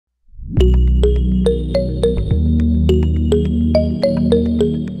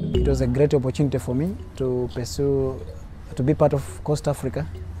was a great opportunity for me to pursue, to be part of Coast Africa.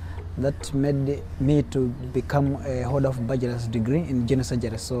 That made me to become a holder of Bachelor's Degree in general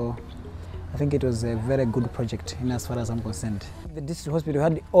surgery. So I think it was a very good project in as far as I'm concerned. The district hospital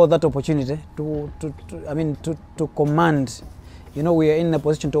had all that opportunity to command. You know, we are in a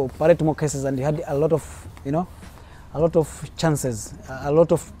position to operate more cases, and we had a lot of, a lot of chances, a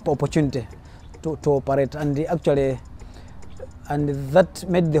lot of opportunity to operate, and that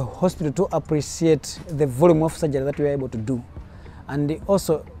made the hospital to appreciate the volume of surgery that we were able to do. And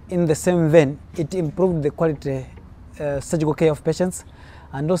also, in the same vein, it improved the quality surgical care of patients,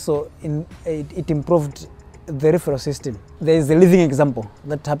 and also it improved the referral system. There is a living example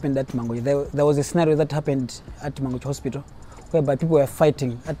that happened at Mangochi. There was a scenario that happened at Mangochi Hospital whereby people were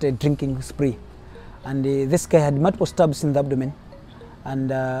fighting at a drinking spree. And this guy had multiple stabs in the abdomen,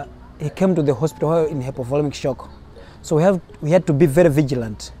 and he came to the hospital in hypovolemic shock. So we had to be very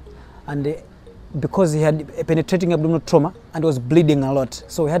vigilant, and because he had a penetrating abdominal trauma and was bleeding a lot,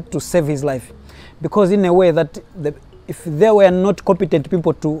 so we had to save his life. Because in a way that if there were not competent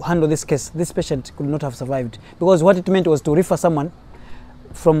people to handle this case, this patient could not have survived. Because what it meant was to refer someone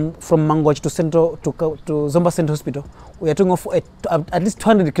from Mangochi to Zomba Central Hospital. We are talking of at least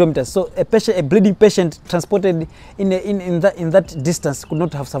 200 kilometers. So a bleeding patient transported in that distance could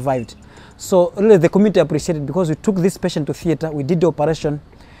not have survived. So really the community appreciated, because we took this patient to theater, we did the operation,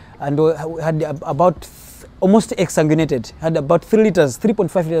 and we had about almost exsanguinated, had about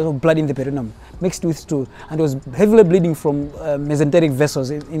 3.5 liters of blood in the perineum mixed with stool, and was heavily bleeding from mesenteric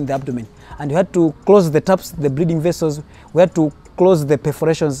vessels in the abdomen. And we had to close the taps, the bleeding vessels, we had to close the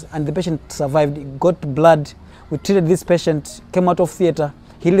perforations, and the patient survived, got blood. We treated this patient, came out of theater,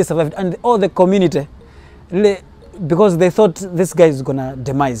 he really survived. And all the community, really, because they thought this guy is gonna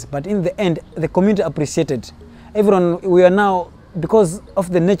demise, but in the end, the community appreciated. Everyone, we are now, because of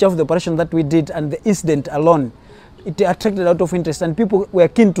the nature of the operation that we did and the incident alone, it attracted a lot of interest, and people were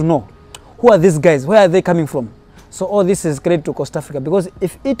keen to know, who are these guys, where are they coming from? So all this is credit to Coast Africa, because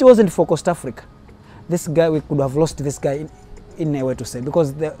if it wasn't for Coast Africa, this guy, we could have lost this guy in a way to say,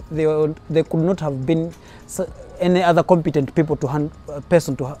 because there could not have been any other competent people to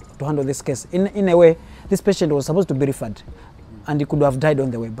handle this case. In a way, this patient was supposed to be referred, and he could have died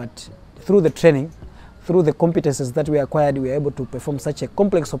on the way, but through the training, through the competences that we acquired, we were able to perform such a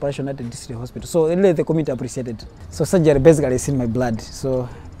complex operation at the district hospital. So really the community appreciated. So surgery basically is in my blood, so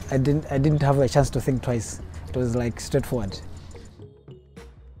I didn't have a chance to think twice. It was like straightforward.